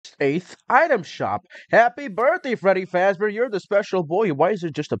8th item shop. Happy birthday, Freddy Fazbear. You're the special boy. Why is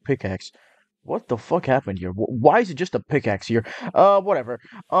it just a pickaxe? What the fuck happened here? Why is it just a pickaxe here? Whatever.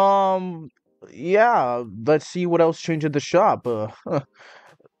 Um, yeah, let's see what else changed at the shop.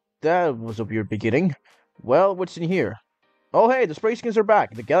 That was a weird beginning. Well, what's in here? Oh, hey, the spray skins are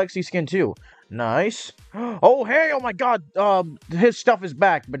back. The galaxy skin, too. Nice. Oh, hey, oh my god, his stuff is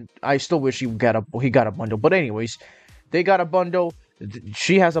back, but I still wish he got a bundle. But anyways, they got a bundle.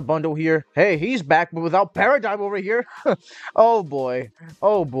 She has a bundle here. Hey, he's back, but without Paradigm over here. Oh boy.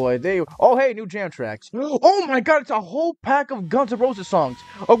 Oh boy. Oh hey, new jam tracks. Oh my god, it's a whole pack of Guns N' Roses songs.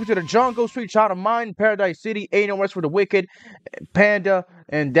 Open to the Jungle, Sweet Child of Mine, Paradise City, Ain't No Rest for the Wicked, Panda,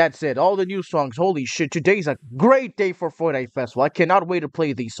 and that's it. All the new songs. Holy shit, today's a great day for Fortnite Festival. I cannot wait to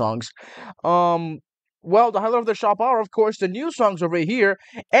play these songs. Well, the highlight of the shop are, of course, the new songs over here,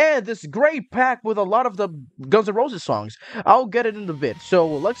 and this great pack with a lot of the Guns N' Roses songs. I'll get it in a bit. So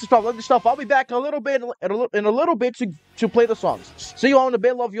let's just stop. I'll be back in a little bit to play the songs. See you all in a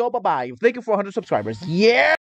bit. Love you all. Bye bye. Thank you for 100 subscribers. Yeah.